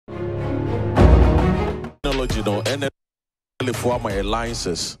technology no NL for my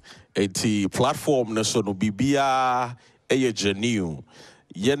alliances. A platform no so no bibia genuine.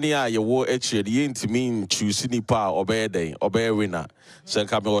 Yenia ye wo eche the intimi choose nipa obey winner. So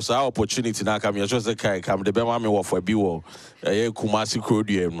come was our opportunity now come just the kai come the bema me wo for biwo Kumasi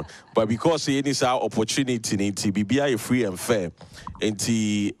Crodium. But because it is our opportunity to be free and fair and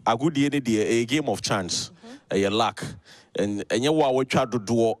a good a game of chance a luck and you what try to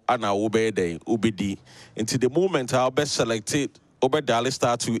do and I obey day ubidi into the moment I'll best selected over dial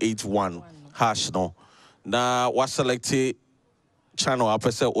star 281 hash no now was selected channel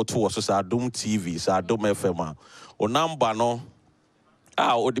apese oto so Adom TV so Adom FM o number no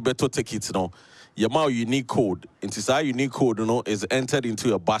o the better take it no your unique code into that unique code no is entered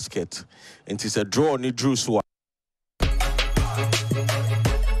into a basket and it's a draw ni drew so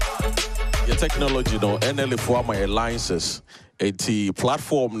your technology no NL for my alliances a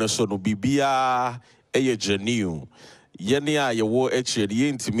platform no so no bibia genuine Yenia ye wo eche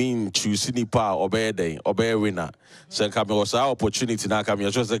the intimi choose nipa obey winner. So come was our opportunity now come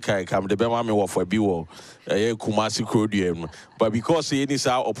just the kai come the bema me wo for biwo Kumasi Crodium. But because it is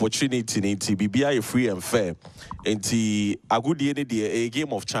our opportunity to be free and fair and a good a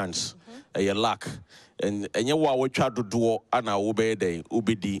game of chance a luck and you what try to do and I obey day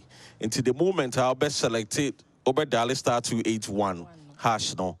ubidi into the moment I'll best selected over dial star 281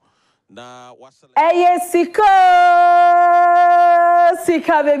 hash no. Ooo Sika ooo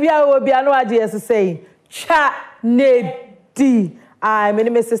Sika baby I will be no idea to say cha nedi I my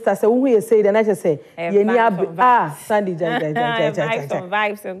name is sister say who you say the next say ye ni Sandy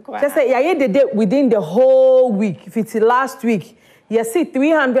vibes and just say yeah the day within the whole week if it's last week you see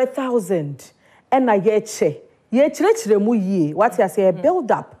 300,000 and I get che mu ye what you say build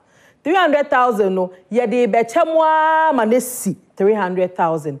up 300,000 no ye de bechemwa manesi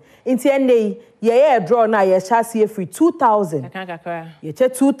 300,000 inti ene ye draw na ye chase free 2,000 ye che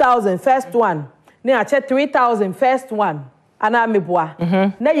 2,000 first one na che 3,000 first one ana meboa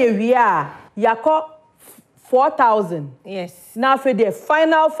na ye wi a yakọ 4,000 yes na for the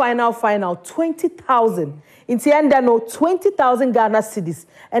final 20,000 inti ende no 20,000 Ghana cedis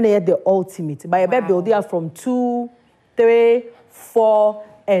and ye the ultimate by be build it from 2 3 4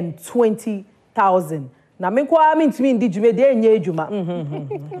 and 20,000. Na me kwa mi ntimi ndi djume de enye djuma.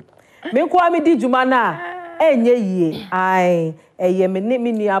 Me kwa mi di djuma na enye yie. Ai eye me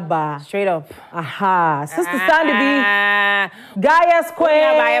ni aba. Straight up. Aha. Sister Sandy B. Gaia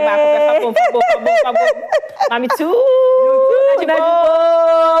Square. Mami too.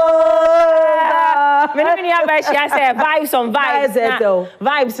 Many aba she say vibes on vibes.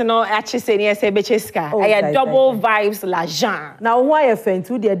 Vibes no actually say near say becheska. I double vibes la Jean. Now who are fan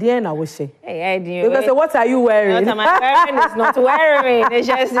to the na wo she? Because what are you wearing? What am I wearing? It's not wearing. It's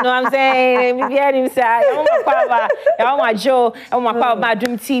just you know what I'm saying. Me hear him say I want my Joe, I want my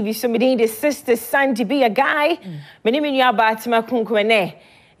Adom TV. So me need the sister Sandy be a guy. Me name you about my kunkwene.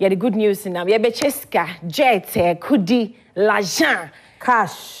 Yeah, the good news now. Yeah, becheska, jet, kudi, la Jean.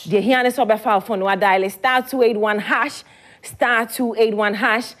 Cash. The here is over file phone. We dial star 281 hash, star 281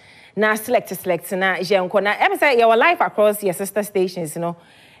 hash. Now select. Now je unkona. Every say your life across your sister stations, you know.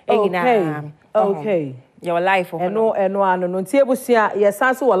 Okay. Your life. No. Ntie yes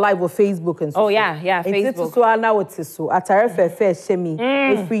sanso wa live on Facebook and so. Oh yeah, Facebook. It's so na what so. Atare fe shemi.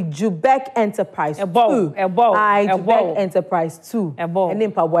 If we Jubek Enterprise 2. Jubek Enterprise 2. And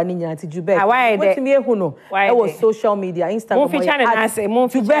then pabwa ni nyana ti Jubek. What me hu no. E was social media, Instagram. Mo feature na say, mo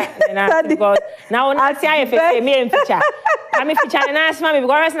feature na because now na see I fe me feature. I me feature na asma me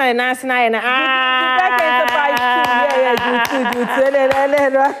because na na na Jubek Enterprise 2.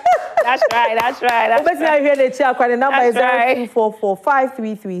 Yeah, That's right. I hear the chat. The number is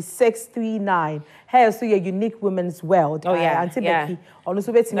 0244533639. Hey, so your unique women's world. Oh yeah. Auntie Becky.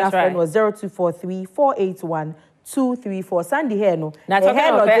 Also, betting our friend was 0243481234. Sandy here no. That's okay.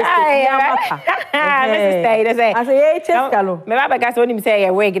 I say cheskalo. Me baba gas when him say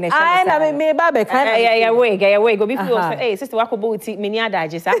ya wig na. I na me baba kan. Yeah, wig. Go be feel hey sister wako bouti me ni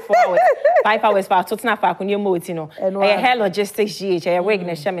adaje sa 4 hours 5 hours pa to tena fa kunye moti no. Hair logistics GH ya wig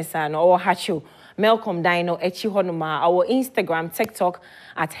na shemisa no or hacho. Malcolm Dino echi honoma our Instagram TikTok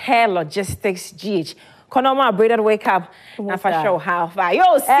at Hair Logistics GH. Konoma braided wake up na for show how far.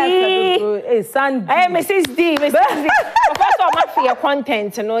 Yo see hey Sandy. Hey Mrs. D. First of all for your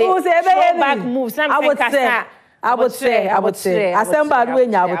content you know. Back moves I would say.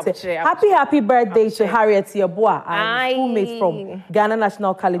 Happy birthday to Harriet Yeboah, and schoolmate from Ghana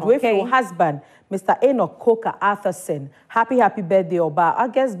National College. With your husband, Mr. Enoch Coker Arthurson. Happy birthday, Oba. I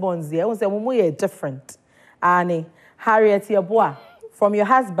guess bonds there. We say we different. And Harriet Yeboah from your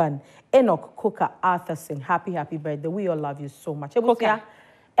husband, Enoch Coker Arthurson. Happy birthday. We all love you so much. Coker.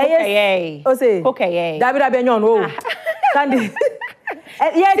 Yes. Oh, say. Coker, yeah. David Abenyon. Oh. Sandy.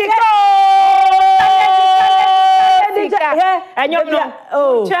 Yes. Sika. And you know.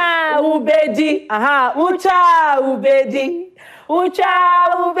 Oh. Ucha ubedi. Aha. Ucha ubedi.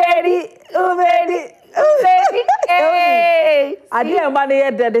 Ucha ubedi. Ubedi. Hey. Adi emane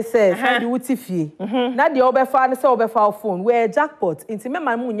ye de say Sandy wuti fie. Na de obefa ne say obefa phone. We jackpot. Inti me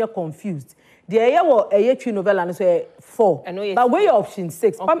man mu nye confused. The ye wo eye twi novella no say 4. But we option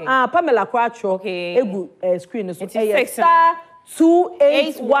 6. Pamela Quattro egu screen so star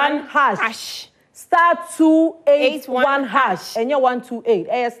 281 hash. Star 281 hash. And you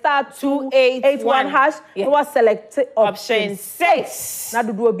 128. Star 281 hash. You was select option 6. Na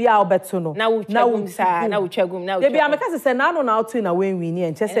do obi a obeto no. Na uchagum sa, na uchagum, na uchagum. Debi ameka say na no na to na when win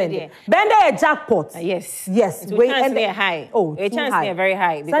and che say. Bende a jackpot. Yes. Yes. We chance near high. Oh, a chance near very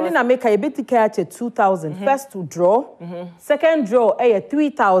high. Sanding na make a bit catch 2,000. First to draw. Second draw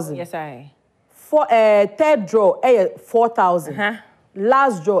 3,000. Yes, I. Third draw 4,000.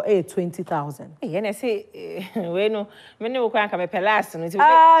 Last draw 20,000. And I say, we no, me no kwa ka me last no.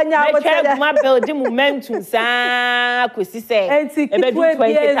 Nya my building momentum sa kwesi say. E be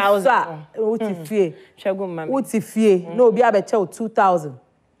 20,000. Uti fie. Shagum mama. Uti fie. No obi abeche 2,000.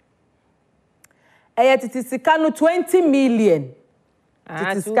 Titi sika no 20 million.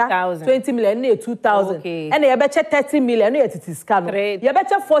 2,000. 20 million no 2,000. Okay. And ye beche 30 million no titi sika no. Ye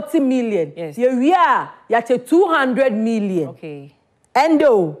beche 40 million. Yes. Ye wia ya che 200 million. Okay.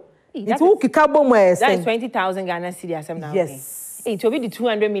 Endo. It will kikabo mo ese. That is 20,000 Ghana cedi asem now. Yes. It will be the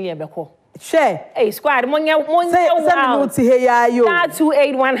 200 million beko. Share. Hey, squad, monya wow. Star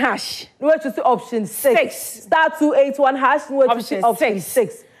 281 hash. No to see option 6. Star 281 hash. No to see option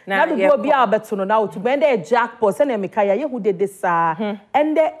 6. Now do go be abeto no now to bend a jackpot. Send me kaya ye who did this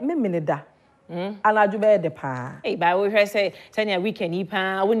ende me minida. Alaju be de pa. Hey, by we say send a weekend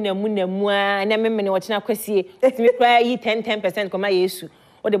ipa, wunna na me me watch na kwesi. Me cry yi 10% koma yesu.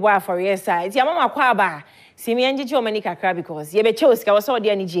 O the boy for your side. Ti mama kwa ba. Si me enje o mani kakra because ye be che osika wo so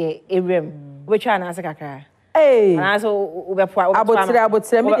de ani je ewrem. We twa na ase kakra. Hey. Na so obepoa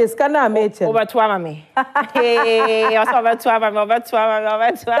abotire me iska na me che. Obetua mame. Hey, o so obetua mame.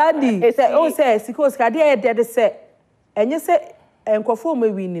 Daddy, say Sika ooo Sika de say enye say enkofo me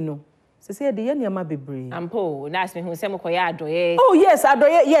win no. Say de ye niam bebre. Ampo, na ask me who say mo koya adoye. Oh yes,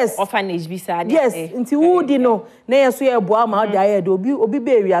 adoye, yes. Orphanage bi sa de. Yes, nti wudi no na ye so ye boa ma de aye de obi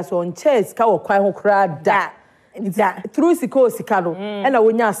be wi aso on chest ka wo kwan ho kra da. Through Sika ooo Sika no and na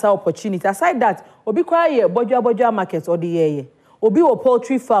wonya asa opportunity. Aside that, obi kwa ye bodwa market or the ye. Obi o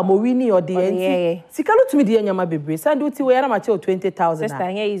poultry farm o wini or the ye. Sika no tumi de nyama bebre. Sand uti we na ma che 20,000. Sister,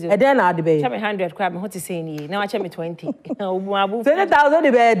 here is. E den na de be. Cha me 100 crab me what is saying here. Now I cha me 20. Obu abu. 20,000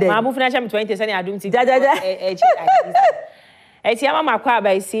 de be de. Ma abu fina cha me 20 say Adom ti. Ja. Eti ama makwa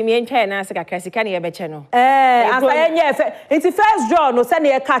ba isi me ntwa na ase kakra Sika na ye be che no. Asa yenye enti first draw no say na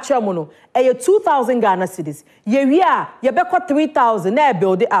ye catch am no. E 2,000 Ghana cedis. Ye wi a ye be 3,000 na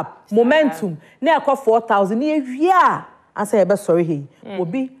build it up. Momentum na e 4,000 ye wi a asa ye be sorry he.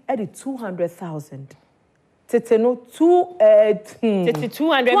 Obi e the 200,000. Tete no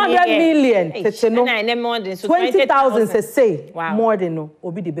 200 million. Tete no. Na more than so 20,000 say more than no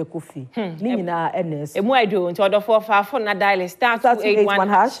obi de be kofi. Ni nyina NS. Emu ado nti odo for na dial star 281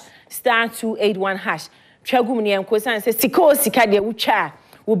 hash. Star 281 hash. Twagum ne enko san say Sika ooo Sika de wucha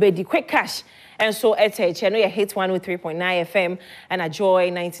wo be di quick cash. And so ETH, no, you hit 103.9 FM and a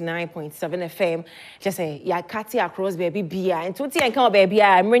Joy 99.7 FM. Just say, yeah, Catty across baby beer and tutti and come baby.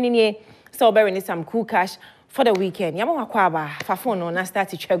 I'm running here, so bearing some cool cash for the weekend. Yama kwaba, fafono na start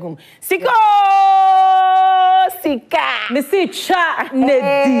chegum. Sika ooo Sika. Missy cha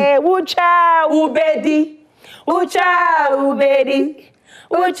nedi. Ucha ubedi. Ucha ubedi.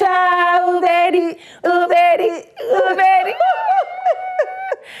 Ucha ubedi.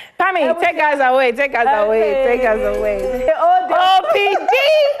 Pammy, take us away. Oh, PD.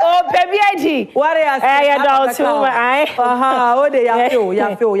 Oh, baby IG. What is you don't too much. Oh, they ya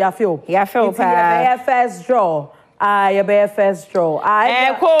feel. Your first draw. Your first draw.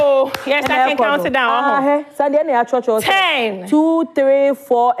 Cool. Yes, I can count it down. Sunday, any church 10, 2, 3,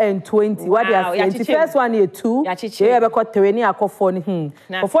 4, and 20. What is the first one? Here 2. You have got 20. I got 4.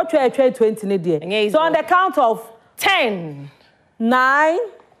 Before 20. So on the count of 10, 9,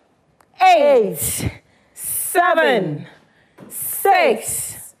 8, 7,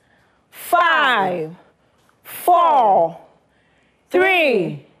 6, 5, 4,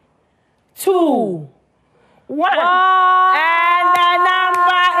 3, 2, 1. And the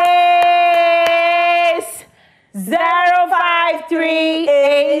number is 052.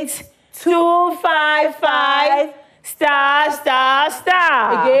 0538 255 star star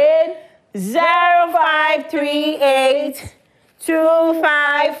star. Again. 0538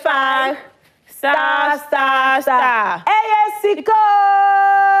 255 star star star. Ooo Sika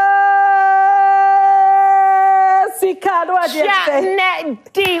Sika no ade say.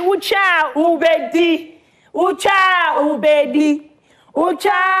 Nedi ucha ubedi. Ucha ubedi.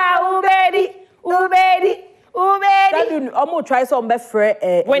 Ucha ubedi. Ubedi. Ubedi. Omo try some be free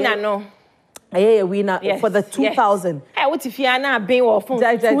when I know. Yeah, winner for the 2000. Hey, what if you are not being off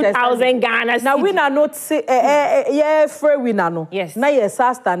 2000 Ghana? Now winner not say yeah free winner no. Yes. Now you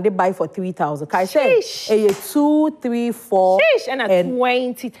start standing by for 3000. Kai say 2, 3, 4 and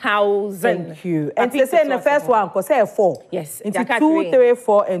 20,000. Thank you. And they say in the first one cause say 4. Yes. Into 2, 3,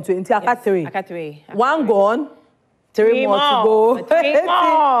 4 and 20 aka 3. Aka 3. One gone. 3 more to go. 3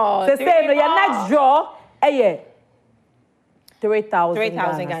 more. So say no your next draw 3,000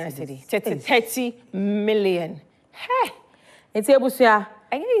 Ghana cedi. 30 million. Hey. It's ebusia.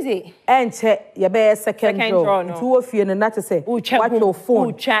 Easy. Enche ye be second draw. No. 2 of you na to say watch your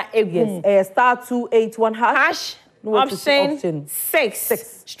phone. Yes. Star 281 hash. No, option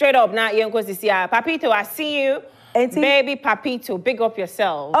 6. Straight up now you go to see Papito, I see you. Auntie? Baby Papito, big up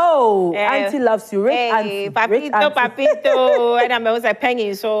yourself. Oh, Auntie loves you. Hey, Auntie. Papito. And I'm always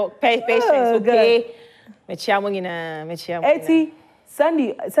penny, so patience, okay? Eti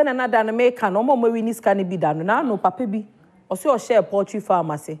Sandy send another na make no mo we ni scan bi da no na no papa bi o se o share poultry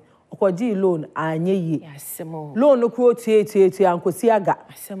pharmacy okoji loan anye yi yasemo loan no kro tie ankosi aga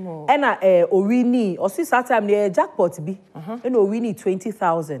yasemo e na o we ni o si that time the jackpot bi e na o we ni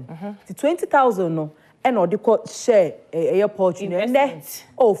 20,000 the 20,000 no e na o de ko share e poultry no ne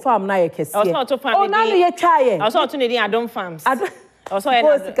o farm na ye kese oh na no ye twa ye also to need Adom farms Also in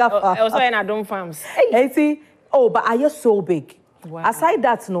Adom farms. Hey, see, but are you so big? Wow. Aside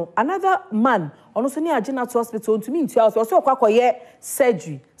that, no, another man, also near Agena hospital to me in house, also quite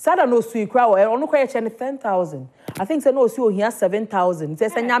surgery. Sada no sweet crowd, and only quite 10,000. I think say no, so he has 7,000.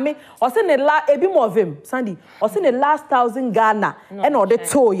 Says Nyame, or send a bit more of him, Sandy, or send the last 1,000 Ghana, and or the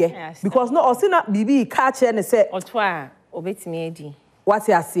toe, because no, or send up BB catch and say, or twa, obey me, Eddie. What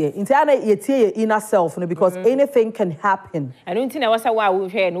you say? Internet, you tell your inner self, because anything can happen. I don't think I was a while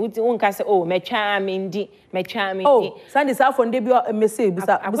with her. No one can say, oh, my charming, my charming. Oh, Sandy South on debut a message.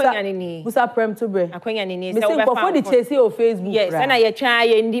 Busa prem to bre. I can't any. Before the chase your Facebook. Yes, and I try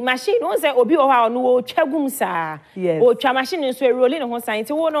in the machine. No say obi o ha no chagum sa. Yes. O cha machine so rolling on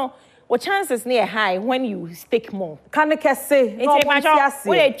science. Wo no. What chances near high when you stick more? Can I say? No, we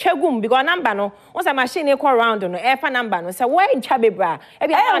chegum because number no. Once a machine equal round no, air number no. So where in Chabebra?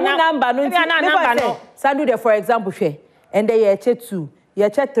 Number no. Sandu there for example, she and they ye 2, ye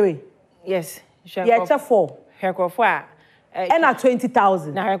 3. Yes, ye 4. Her for and at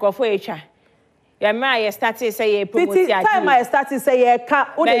 20,000. Now her for each. Your ma started say ye promote time I started say ye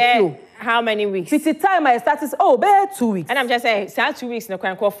ka how many weeks? 50 time I started bear 2 weeks. And I'm just saying, 2 weeks no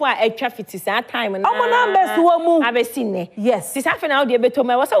can for extra 50 time and numbers to mu. I've seen yes. This half an hour beto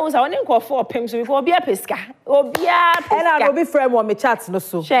me was on call for pim so before be a pesca. And I will be friend on me chat no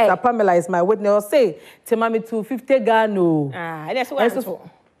so. Pamela is my witness say to mommy 250 Ghana. That's what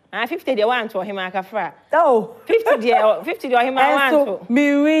 50 they want to him aka oh 50 they him want to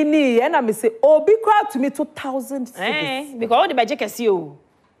me winnie and I say be crowd to me 2,000 because all the budget can see you.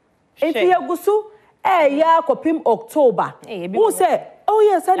 If you go so, ya kopim October. Who say, oh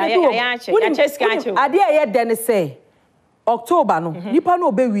yes, I do. I dare then say October no. Nipa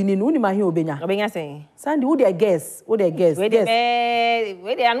no be winning. Uni ma he obenya. Obenya say. Sandy, who they guess? Who they guess?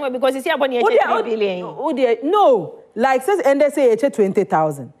 Where they are no because you see about your billion. Who they no like says and they say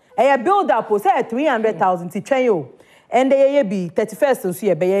 20,000. I build up say 300,000 to train you. And they be 31st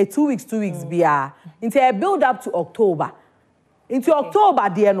so be 2 weeks be until I build up to October. Into October,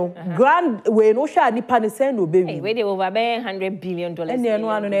 dear no, grand way no share ni panisen no baby. Hey, where they over $100 billion. And no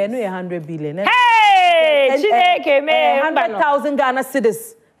one no 100 billion. Hey, Chineke me 100,000 Ghana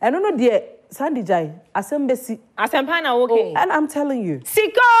cedis. And no dear Sandy Jai, asembesi. Asempana okay. And I'm telling you.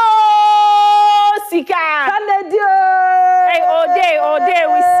 Sika ooo Sika. Hey, all day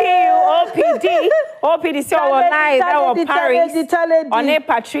we see you. OPD so nice. Our Paris. On a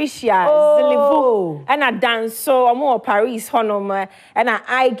Patricia Zilivu. And a dance so more Paris honor and a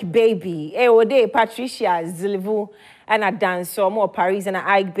Ike baby. Hey, all day Patricia Zilivu and a dance so more Paris and a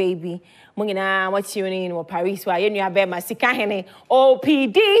Ike baby. Mungina what you in Paris why you have my Sika hene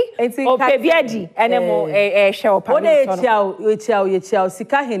OPD OPD and mo show Paris. You chow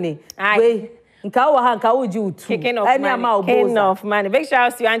Sika hene. Nka wa ha nka wo ji utu. King of money. Big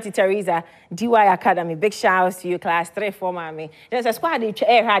shout out to you, Auntie Teresa, DY Academy. Big shout out to you, class 3 4 mommy. There's a squad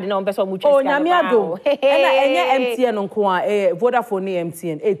had no person much. Oh, nyame Adom. Ena MTN nko a Vodafone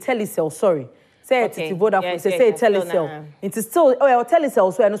MTN. Telecel, sorry. Say it to Vodafone. Say Telecel. It is still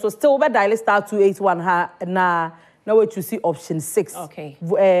Telecel so and so still be dial *281 ha na wait to see option 6. Okay.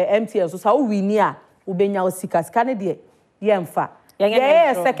 MTN so how we near ubenya ooo Sika scan de yemfa.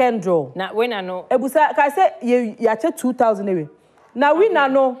 Yeah, second draw. Na winner no. Ebusa ka say ya che 2000 ewe. Na winner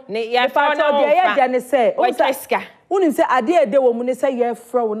no. Ya fa no de ya dia ne say. Ocheska. Unim say ade ede wo mu ne say ye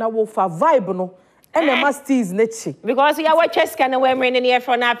fra na wo fa vibe no. Ene masties ne chi. Because ya Ocheska na we mre ne ye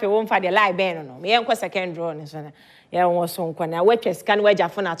fra na afi wo mfa de live ben no. Me yenko second draw ne so na. Ya won so nko na Ocheska na we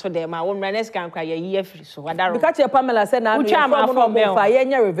jafo na to de ma wo mre ne ska nkwa ye yi afiri so wadaro. Because Pamela say na no fa ye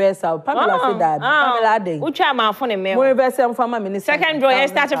nya reversal. Pamela say that. Pamela dey. Ucha ma fo ne me. Mo reversal mfa ma me ne. Second draw ye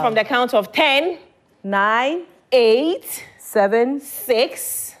started from the count of 10, 9, 8, 7,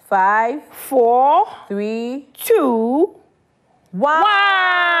 6, 5, 4, 3, 2, 1.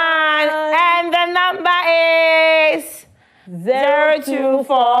 And the number is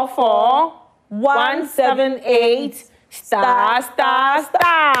 0244 178 star.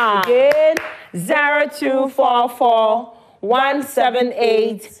 Again, 0244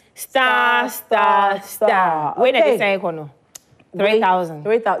 178 star. When did you say kono? 3,000.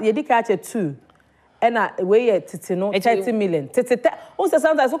 3,000. You did catch a 2. And we titi no 30 million. Who says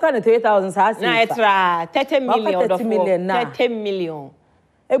sometimes who can 3,000 has? No, it's right. 30 million. 30 million now. 30 million.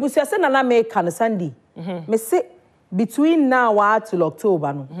 Ebusia say na make can Sunday. Me say between now till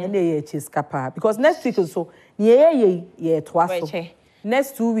October no. And they chase kapa because next week so yeah twice.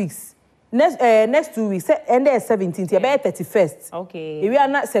 Next 2 weeks. Next 2 weeks end there 17th. Yeah, 31st. Okay. We are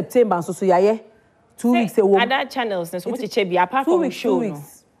not September so yeah 2 weeks e wo. Other channels so much chebi apart from show no.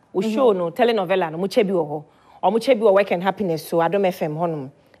 We show no telenovela no muchebi wo ho. O muchebi wo work and happiness so Adom FM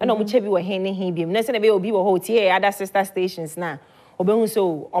honom. And o muchebi wo hen ne hin biem. Na se na be obi wo ho tie other sister stations na. Obehu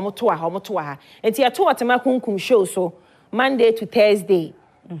so omoto ha. Enti ato otema kunkum show so Monday to Thursday.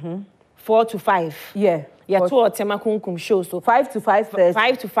 4 to 5. Yeah. Yeah, to otema kunkum show so 5 to 5:30.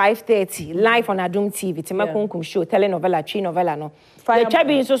 5 to 5:30 live on Adom TV. Tema kunkum show telenovela, tree novela no. The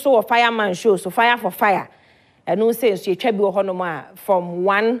chabi so a fireman show so fire for fire. And no sense you chabi wo hono ma from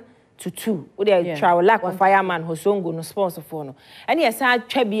 1 to 2. We dey travel lack of fireman ho songo no sponsor for no. And yes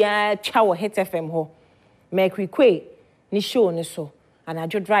chabi a chawo hit FM ho. Make we kwe ni show ni so. And I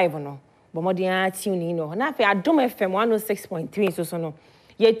just drive no. But more than tune in no. Na fe Adom FM 106.3 so no.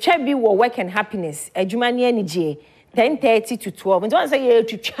 Ye chabi wo work and happiness. Ejuma ni energy 10:30 to 12. And don't say ye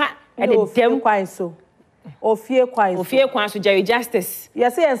to chat at the dem kwan so. Ofie kwan so Jerry Justice.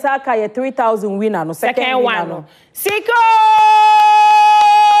 Yes, say Saka ye 3,000 winner no second one no. Sika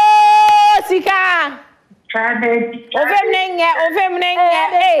ooo Sika. Ovem nenge.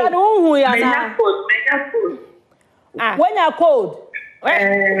 Hey. When you code.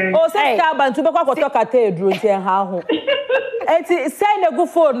 Oh, say Scaban to be kwa cathedral nti ha ho. Enti send a good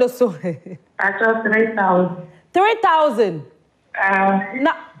phone no so. I saw 3,000. 3,000.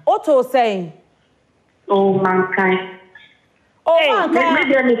 Na auto saying. Oh, mankind. Oh, mankind. Me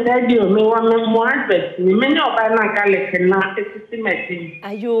dey me tell you, me want more advert. Me no buy na garlic na titi meti.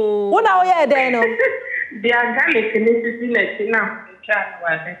 Ayo. Una o ye dey no. Dia garlic ni titi meti na.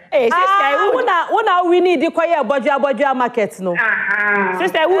 Hey, sister, una we need the quiet budget market no.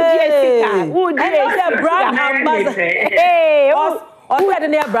 Sister, who Sika? Who brand ambassador? Hey, who had the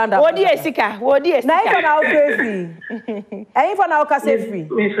brand ambassador? Sika? Sika? Na if na o free. If na o ka say free.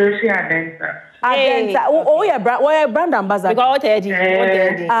 Me free Adenta. Adenta. Oh yeah, brand ambassador. Because what Eddie?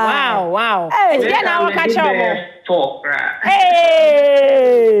 Wow. Hey, then I will catch up.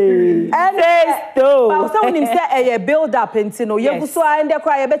 Hey! And so when him say build up into no, you so and the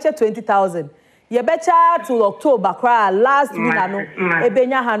cry better 20,000. You better till October cry last week no, e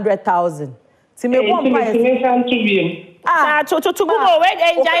benya 100,000. To me one price. To go wait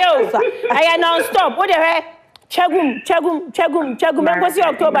enjoy. I non-stop. What the heck? Chagum. Because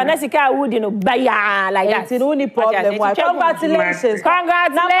October, Sika would buy like that. It's no problem. Congratulations.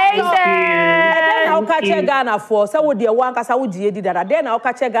 Congratulations. And then I'll catch Ghana for. So would the one cause I would did that. Then I'll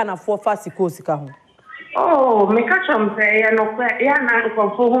catch Ghana for Sika ooo Sika. Oh, me catch them say no. Yeah, na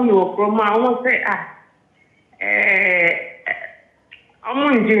confirm you from. I won't say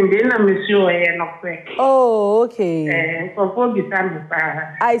Oh, okay.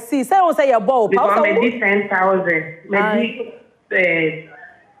 I see. Say also your ball. Because maybe 10,000, maybe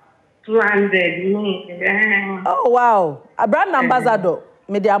 200. Oh wow! A brand ambassador.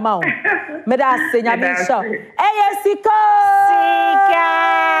 Me the amount. Me da senya big shop. Hey, Sika.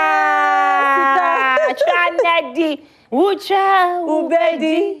 Chanedi. Ucha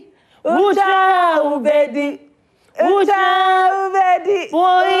ubedi. Ucha ubedi. Ucha ubedi.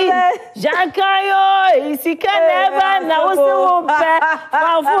 Boy. Jakayo. Sika never na usiwupe.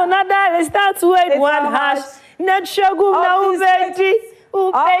 Wafuna that start with one hash. Net shogu na ubedi.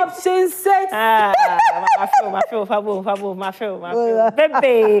 Option 6. My feel.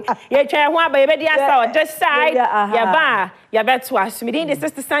 Baby, you try one, baby, the answer just side. Yaba, yaba to us. Me the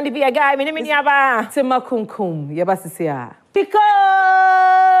sister Sandy be a guy, me yaba. Tima kum, yaba sisia. Because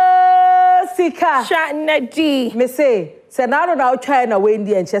Sika. Shanadi. Me say now China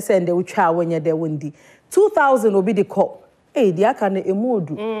windy and she said they will try when you're there windy. 2,000 will be the call. Hey, the akane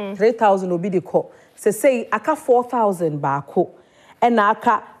emudu. 3,000 will be the call. Say aka 4,000 bako. And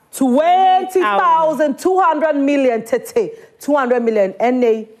aka 20,200 million tete. 200 million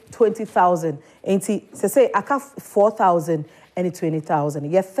NA 20,000. Ain't he? Say aka 4,000 and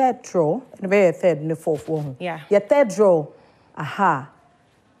 20,000. Your third draw, and very third and the fourth one. Yeah. Your third draw. Aha.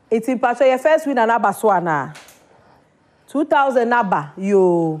 It's in Pacho, your first win and Abaswana. 2,000 Naba,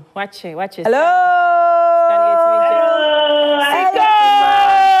 you. Watch it. Hello.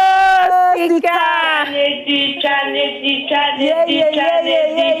 Sika.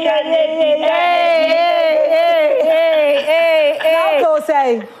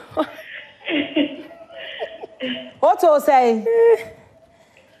 What to say?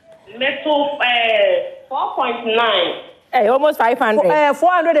 Metal 4.9. Hey, almost 500.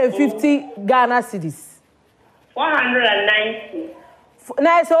 450 Ghana cedis. 490.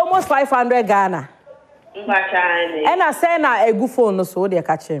 Nice, almost 500 Ghana. And I say na a good phone so they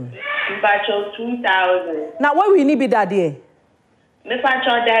catch him. 2,000. Now what we need be that day? Me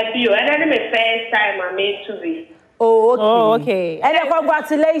pacho debut, and then my first time I made to be. Oh, okay. And then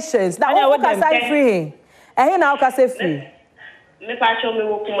congratulations. Now what can say free? And here now can say free. Me pacho me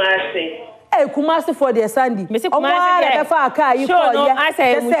wo Kumasi. Hey, Kumasi for the Sunday. Me say Kumasi there. You call no, I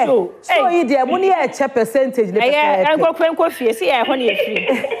say so you there money a percentage. Yeah, enko fie. See I honey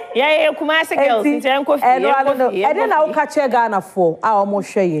free. Yeah, Kumasi girls into enko fie. And then now catch Ghana for our mo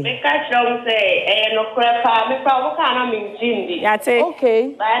share. Me catch them say no crepa. Me pa wo kana me jindi. Yeah, take.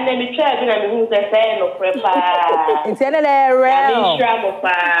 Okay. But and then me try be na me who say no crepa. It's another real. Me sure mo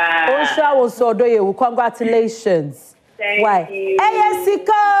pa. Onsha was so do you. Congratulations. Thank Why? you. Hey,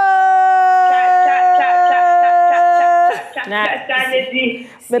 Sika.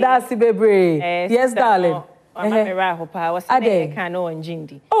 Medasi baby. Yes, darling. Oh,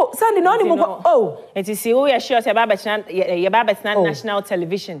 Sandy, no one. Oh, it is you. You're sure about national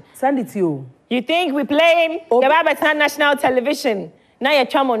television. Sandy to you. You think we playing about national television? Now you're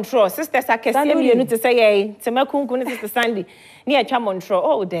Chamontro. Sister Sakesi, you need to say, hey, to my kunku, Sister Sandy. Near Chamontro.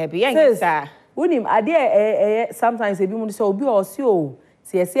 Oh, Debbie, yes, sir. Unim, I dear sometimes a woman so be or so.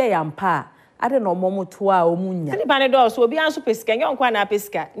 See, I am pa. I don't know, Momo Tua or Munya. Any Panados will be a pesca, young Quana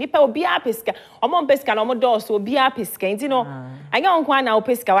pesca. Nipa will be a pesca, or Mon pesca, or Modos will be a pesca. You know, I young Quana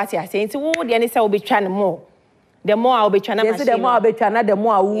pesca, what you're saying. So, the answer will be trying more. The more I'll be trying to the more I'll be trying, the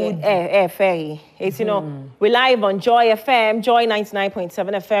more I would. Fair. It's, you know, we live on Joy FM, Joy 99.7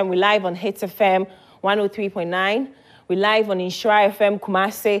 FM. We live on Hits FM 103.9. We live on Inshira FM,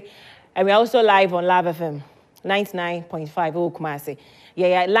 Kumasi. And we're also live on Love FM 99.5, oh, Kumasi.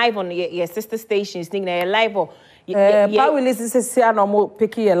 Yeah, live on your sister stations. You're live on. How will listen to say no more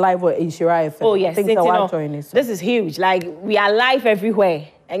picking your live in Inshira FM? Oh yes, this is huge. Like we are live everywhere.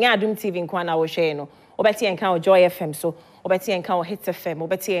 And yeah, Adom TV in Kwana was sharing. No, Obeti and Count Joy FM. So Obeti and Count Hits FM.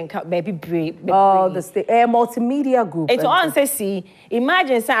 Obeti and Count Baby Brave. Oh, the multimedia group. It's on say see.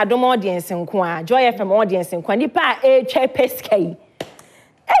 Imagine say Adom audience in Kwana, Joy FM audience in Kwana. Nipa Chepeske.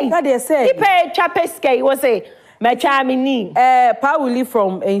 Hey, that they say. Nipa Chepeske was say. My charming Pa Willie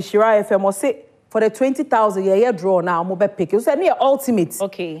from Inshira FM or say for the 20,000 year draw now, mobile pick. You said near ultimate.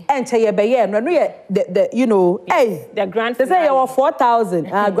 Okay. And say no the you know, hey, the grand finale. They say you were 4,000.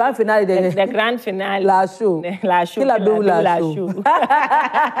 Grand finale. The grand finale. Last show.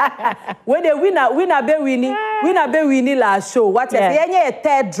 When they winner be winning last show. What you say? A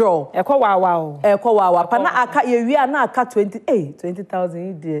third draw. Wow. Pana aka we are now aka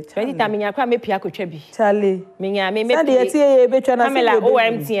 20,000 there. 20,000 yakwa me pia kotwabi. Charlie. Me Sunday tie be twa na Pamela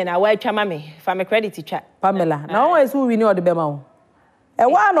OMT na wa twa mame. Fame credit teacher. Pamela. Now one is who we know the bema. E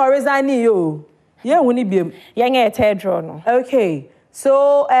one no resigning you. Ye huni biem. Ye third draw no. Okay.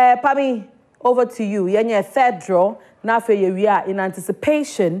 So Pami, over to you. Ye third draw. Now for you we are in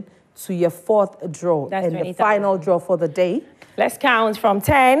anticipation to your fourth draw. That's and the final draw for the day. Let's count from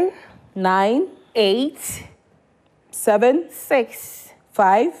 10, 9, 8, 7, 6,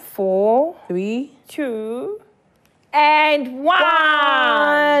 5, 4, 3, 2, and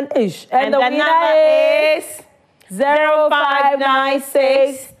 1. Ish. And the winner is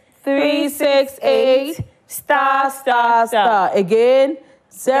 0596 368 ****. Again,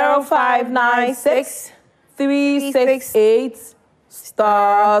 0596 368 ****.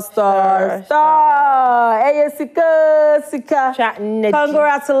 Hey, Sika, Sika.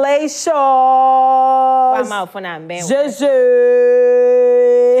 Congratulations.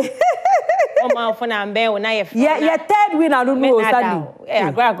 Yeah, third winner, I don't know, Sandy. Yeah,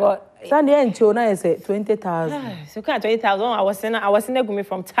 I got. Sandy and Chona is 20,000. So kind of 20,000. I was in there going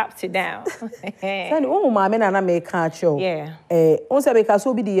from top to down. Sandy, oh, my man, and I make a show. Yeah. Also because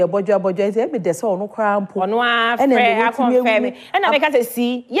so be the budget. Say, but there's no crown. And I confirm. And I make us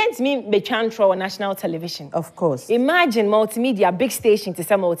see. Yet me be chantro on national television. Of course. Imagine multimedia, big station to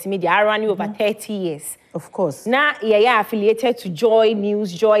some multimedia. I ran you over 30 years. Of course. Now, yeah, affiliated to Joy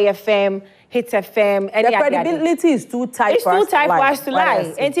News, Joy FM, Hit FM. And the credibility is too tight. It's too tight for us to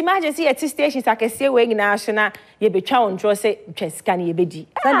lie. And imagine see at stations I can say we're national. You be chow draw say just can you be.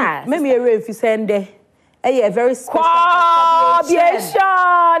 Maybe if you send there. A very special. Oh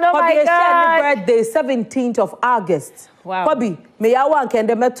my God! Birthday 17th of August. Wow. Kobe, may I want can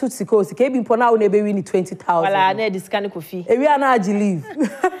the metu Sika ooo Sika be pona ebe win 20,000. Well, I need this kind of coffee. We are not leave.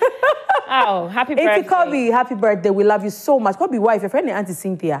 Oh, happy birthday. Kobe, happy birthday. We love you so much. Kobe wife, your friend Auntie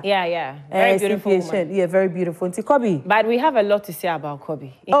Cynthia. Yeah. Very beautiful woman. Yeah, very beautiful. Auntie Kobe. But we have a lot to say about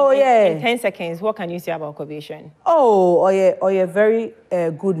Kobe. In 10 seconds, what can you say about Kobe, Shen? Oh, you're a very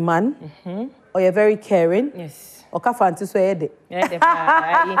good man. Or you're very caring. Yes. Okafanti so ede.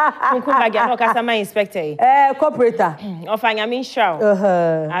 Customer inspector. Corporator. I mean,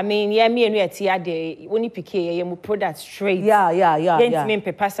 sure. I mean, me and you at the only PK, you product straight. Yeah. Didn't mean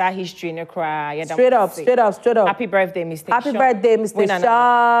pass our history in a cry. Straight up. Happy birthday, Mr. Happy birthday, Mr.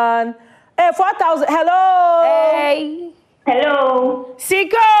 Sean. Hey, 4,000. Hello. Hey. Hello.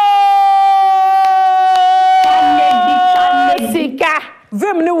 Sika ooo Sika.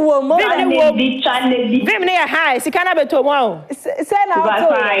 Vim ni woman. Vim ni high. Sika na beto mo. Say na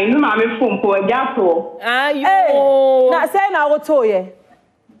auto. Fine. No mama phone po japo. You. Na say na auto ye.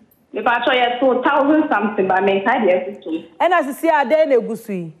 Me pa cho ye 2,000 something but me ka dey to. And as see ade na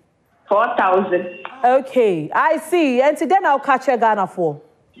egusu 4,000. Okay, I see. And then I'll catch a Ghana for.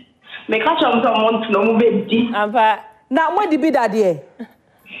 Me catch on month no mo be di. Ampa. Na mo di bi that there.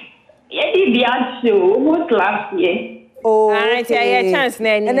 Ye di bi aso almost last year. Oh, okay. Chance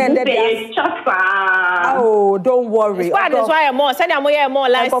and then oh, don't worry. That's why I'm more. Send more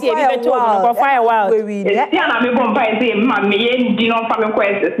last year. We were told for a while.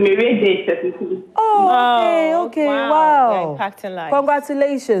 Oh, okay. Wow.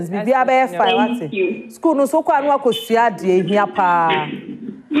 Congratulations. Thank you. School no so kwa no akosia de hia pa.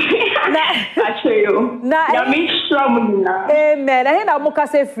 Amen. I na mo ka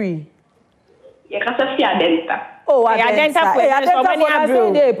say free. You can say Adenta. Oh, Adenta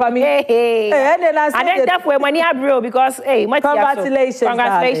for money bro because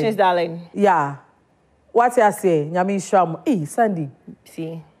congratulations, darling. Yeah. What you say? Nyami shram. Sandy.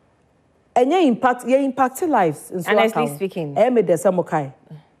 See. And you impact lives. Honestly speaking.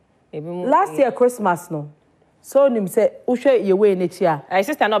 Last year Christmas no. So nim say ushe ye way nechi a.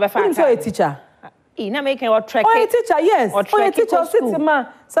 Sister no be fan. So a teacher. Not making or trek. Oh, a teacher, yes. Or a teacher,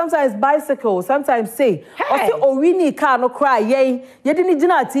 sometimes bicycle, sometimes say. Or say, oh, we need car no cry, yay. You didn't need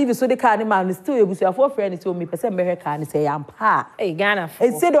TV, so the car man is still able to have 4 friends to me, percent America and say, I'm pa. Hey, Ghana.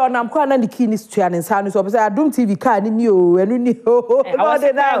 And said, on I'm crying and the key is to an sound. So I don't TV car in you and you know.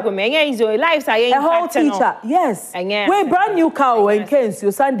 Lives are a whole teacher, yes. We're brand new car in Kens,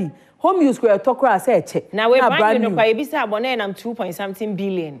 your Sunday. Home use square talk around say now we're brand new. And I'm 2.something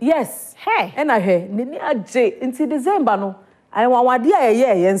billion. Yes. Hey. And I hear J until December no. I want one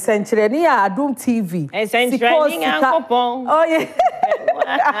day and century near Adom TV. And century oh yeah.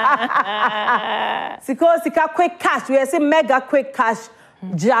 Sika quick cash. We say mega quick cash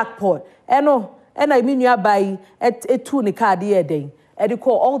jackpot. And I mean you buy a 2 card here day. And you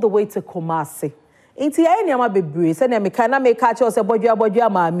call all the way to Kumasi. Inti ya ni ama bebre se na me kana me catch us bodua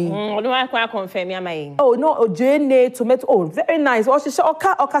mami no I can confirm ya mai oh no ojene tomato oh very nice o hye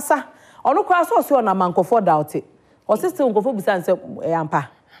okasa ono kwa so na mankofo doubt it o sister nkofo bisan se yampa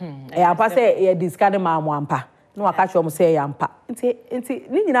se ye discard ma mo ampa no aka cho mo se yampa inti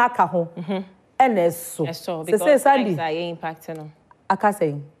ni nyina aka ho eneso se Sandy I impact no aka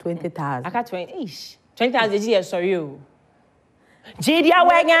say 20,000 aka 20,000 years sorry o Jidia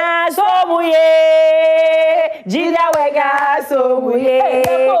wenya somuye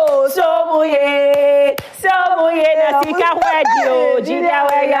na Sika wedio Jidia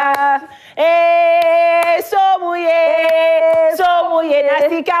wenya somuye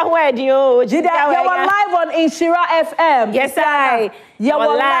Sika wedding. Oh, you were live on Inshira FM. Yes, I. You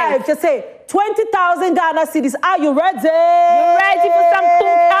were live. Just say 20,000 Ghana cedis. Are you ready? You ready for some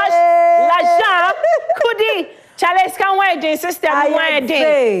cool cash? Laja, Kudi. Charles can wedding, sister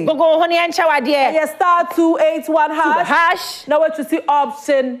wedding. Go honey and shower dear. Yes, star 281 hash. Now what you see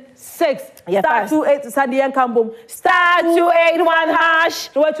option 6. Yes, star 28 Sandy and Kambum. Star 281 hash.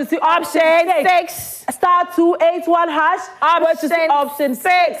 What you see option 6. Star 281 hash. Option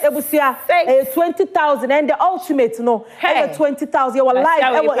 6. It was 20,000 and the ultimate 20,000. You were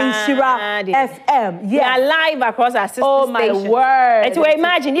live in Inshira FM. Yeah, live across our sister station. My word. And to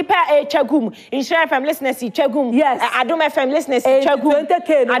imagine, you pay Chagum, Inshira FM listeners see Chagum. Yes. Adom FM listeners see Chagum.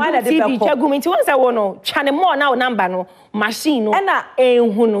 Adom TV Chagum. Into once I want no channel more now number no machine no. And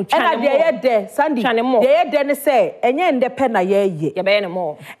there, Sandy. There say, and yen the pen a ye. You bear no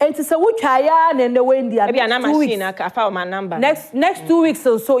more. And to say which I and the windy maybe a machine. I found my number. Next 2 weeks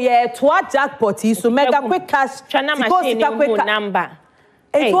or so, to jackpot. So make a quick cash. Channel machine number.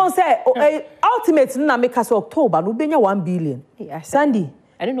 It won't say ultimate na make us October. No be 1 billion. Yes, Sandy.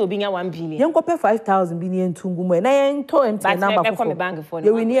 I don't know being 1 billion. You go pay 5,000 billion to go. Na yen to empty number for.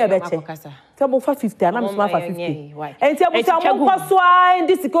 You will near better. Tell for 50 and I'm smart for 50. And tell me some swine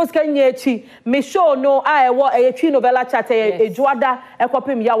this goes can ye me show no I what a tree novella chat a juada a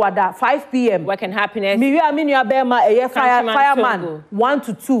copim yawada 5 p.m. Work and happiness. Me I mean your bema a fireman 1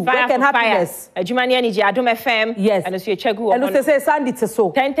 to 2. Work and happiness. A Jumani energy Adom FM. Yes. And so Chegu. And so say Sandy to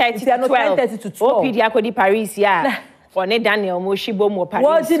so 10:30 to 12. 10:30 to 12. OPD Akodi Paris yeah. For ne Daniel Moshibo mo Paris.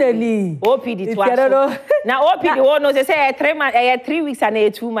 What did they OPD twice. Now OPD one no say 3 weeks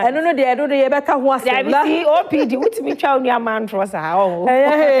and 2 months. I don't know they don't dey beka ho asem la. OPD what me twa onua man trosa oh.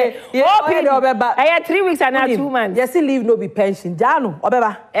 OPD. I 3 weeks and 2 months. Just leave no be pension. Jano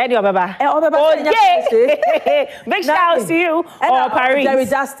obeba. Obeba. Oh yeah. Big shout out to you or Paris. Jerry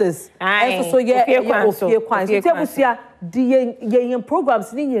Justice. And so yeah, so the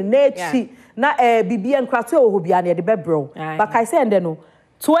programs ni na na bibi en krato o hobia na de bebro but I say and no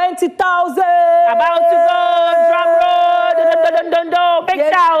 20,000 about to go drum roll big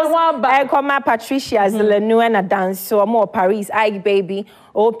shout I call my Patricia Zelenu and a dance so more Paris I baby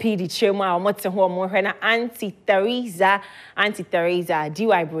OPD chema o mote ho mo hwe na Auntie Teresa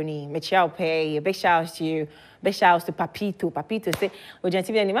DY Bruni Michelle Pay big shout to you big shout to Papito say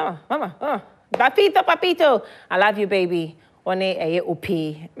ojantibia ni mama Papito I love you baby one a OP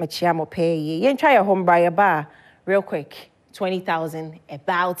Machiamo pay ye try your home buyer bar real quick 20,000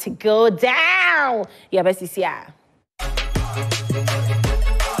 about to go down yeah best see ya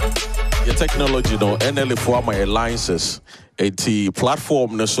your technology no NL for my alliances a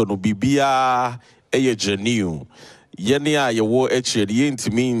platform na so no bibia e genuine yene a ye wo eche ye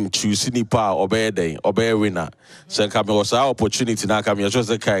ntimi choose nipa obey winner so come was our opportunity na come just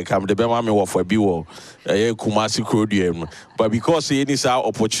say come the be ma me wo for bi wo e Kumasi Krodiem but because any sa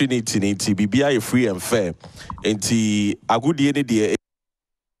opportunity ni ti bibia e free and fair enti agudie ne de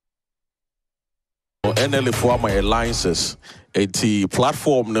NL for my alliances a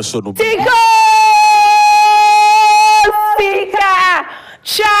platform na so no Sika ooo Sika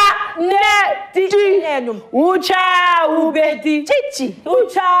Ucha ubedi chichi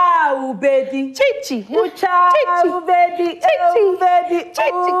Ucha ubedi chichi Ucha ubedi chichi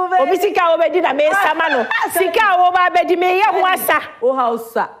Obi Sika ubedi na me sama no Sika ubedi me ye ho asa o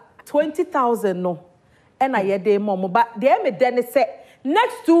hausa 20,000 no and I ye mom but dey me den say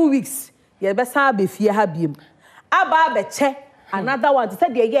next 2 weeks ye be sa be fie ha biem aba be che another one to say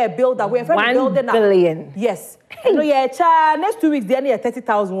the year builder we building 1 billion yes no yeah cha next 2 weeks there near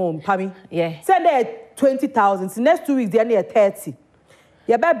 30,000 won pami yeah say there 20,000 so next 2 weeks there near 30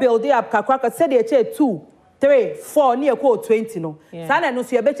 you be building up kakwa say there 2 3 4 near ko 20 no sana no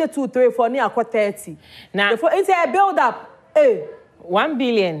so you be 2 3 4 near ko 30 now before it's a build up 1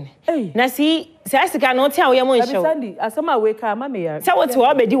 billion na see Sika no tia we mo show Sandy asema we ka ma me ya say what we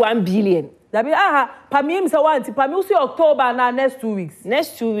obedi 1 billion Dabi pami im say want pami usi October na next 2 weeks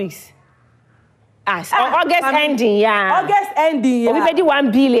August ending yeah we be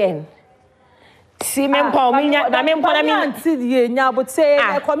 1 billion see me mpo me na me mpo na me anti nya but say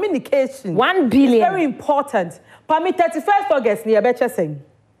communication 1 billion it's very important pami 31st August ni e be chesen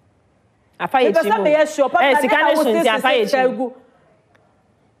afa ye chimu because sure pami Sika no sunti afa ye chimu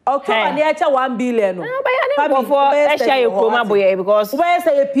October ni echa 1 billion no pami for echa ye kroma boye because we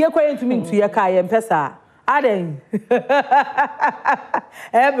say ye pie kwa into me ntu ye ka ye mpesa aden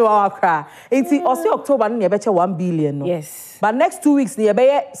everyone cry it's October ni e be 1 billion no yes but next 2 weeks ni e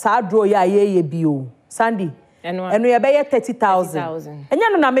be sa draw ye bio Sandy And we are 30,000. And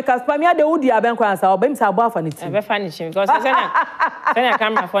you know, make us pay me the woody aben kwansa obem sa abo afa ne ti. Be furniture because send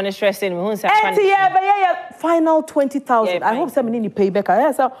camera for the stressing we say final 20,000. I hope somebody need pay back.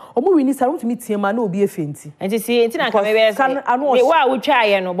 I say omo wini sa want to meet him na obi efenti. And you see ntina ka be say we wa wo twa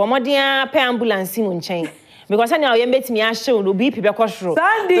ye no bomoden pay ambulance mu nchen. Because now you met me a show no be people because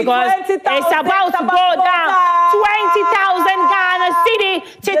Sandy, because 20,000 it's about to go down 20,000 Ghana city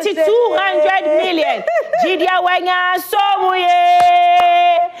to 200 million. Jidia wenga somuye.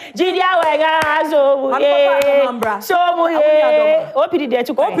 Jidia wenga somuye. Somuye. Opidi there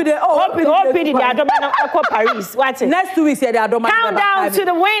to go. Opidi the Adom na akọ Paris. What? Next 2 weeks the Adom. Countdown to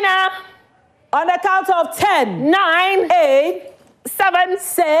the winner. On the count of 10, 9, 8, 7,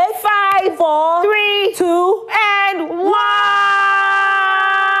 6, 5, 4, 3, 2, and 1.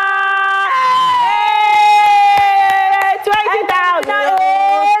 20,000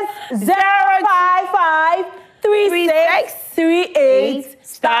 055 36 38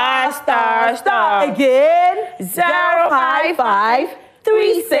 star again 055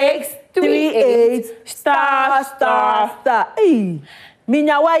 36 38 star. Hey.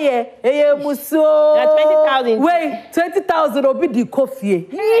 Minyawaye muso. 20,000. Wait, 20,000 obi di coffee.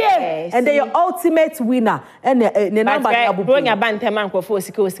 Yes. And then your ultimate winner. And the number abu. Bring your bantam for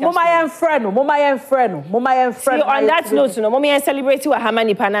Sika ooo Sika. Mama yen friend. See, on that note, no, mommy celebrate you how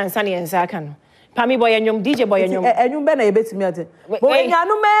many panan sani and sakan. Pami boy and yum DJ boy and yum. And you better bet me at it. Boy,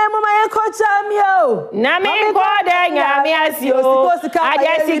 yanu me, mama yen coach amio. Na me ko de nyame asio.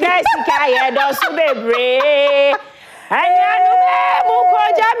 Aja Sika ye do so bebre. Anyanu me mu ko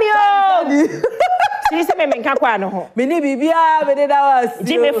jamio. See se me menka kwa no ho. Me ni bibia me de da was.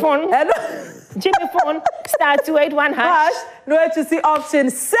 Jimmy phone star 281 hash. No to see option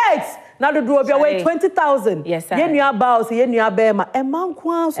 6. Now the draw away 20,000. Yes sir. Ye nua bows, ye nua bema. E man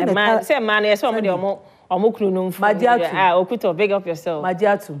kwa so na say man yes so mo de omo kunu no mfu. Okuto big up yourself.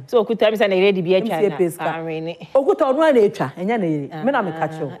 Majiatu. So okuta me say na ready be atwa na. Okuta ono na etwa, enya na eri. Me na me ka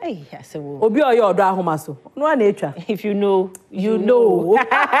cho. Ai asewo. Obi oyo odo ahoma so. Ono na etwa. If you know, you know.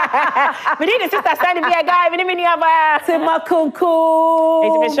 We need the sister stand be a guy, we need aba. Say makonko.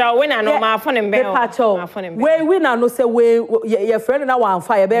 It's special winner no ma phone and bell. We winner no say we your friend na wan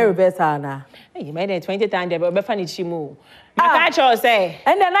fire be reverse na. You made it 20 times, but be funny chimu. Makacho say.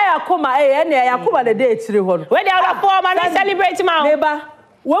 And then I akoma and yakoma the day chiri ho. Where the other four man celebrate ma. Neighbor.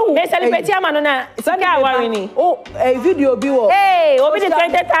 When they celebrate man na Sika warini. Oh, a video be wo. Hey, obi the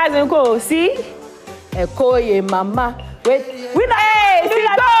 20,000 go. See? Ekoye mama. Wait. Winner. Hey,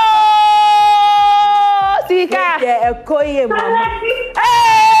 Sika ooo Sika. Yeah, ekoye mama.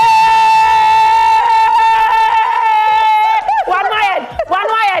 Hey!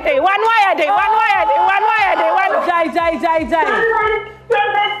 Jai.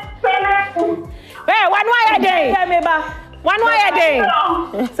 Hey, one wire day. Tell me ba. One wire day.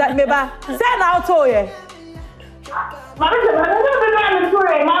 Say me ba. Say now to ye.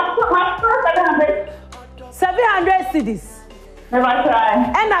 700 cedis. Never try.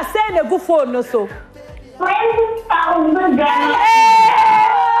 And I say the good phone no so. 20,000 Ghana.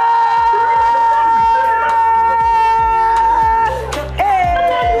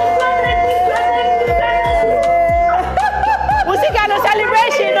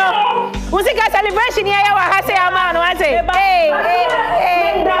 Sika celebration here wa hase ama no ate. Hey.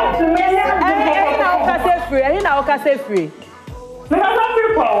 Na o ka say free. Me na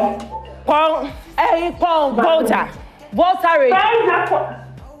free Pong. Pong. Volta rate.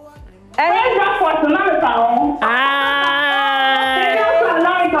 Jackpot na me pa.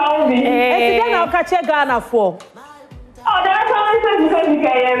 Na o ka che Ghana for. Oh, there are some things because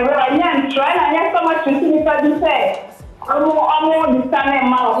try and so much to say.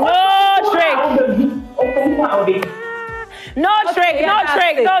 No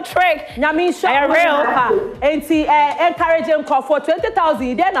trick. Nyami show. I real. And encouraging call for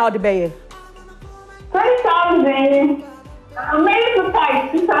 20,000. Then now the bay. 20,000. I'm ready to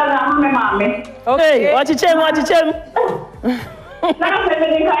fight 2,000 mommy. Okay. What you chem? Now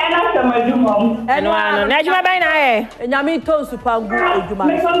seven kaya na my mom. And one. Najma by na. Nyami ton supangu ejuma.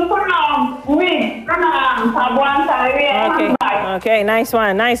 Okay, nice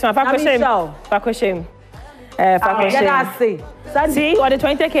one. Fakoshim. See, what the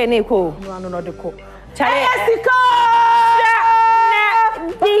 20K Nico? No, the co. Sika.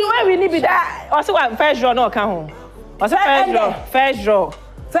 Where we need be that. Also, first draw no count. Also, first draw.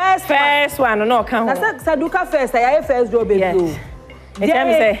 First one no count. That's Saduka first. I first draw baby. Yes.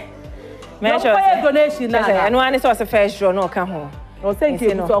 Say. Measure donation. And one is also first draw no count. Oh, thank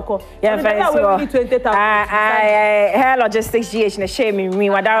you, Toko. Yeah, thank you. 20,000. Hair logistics GH na shame me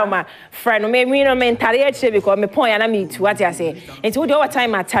wadaroma friend me no mentally actually because me point na me to what I say. It's all the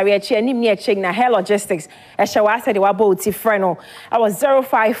time at Tariachi and me check na hair logistics. I show I said the wabo friend no. I was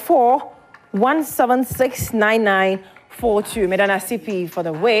 054 176 9942. Me done a CP for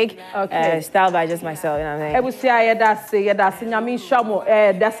the wig. Okay. Styled by just myself, you know what I'm saying? That's nyami shamo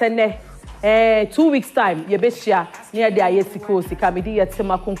that's ene 2 weeks time ye be share near the Sika ooo Sika me di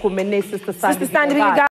yetima kunku me sister Sandy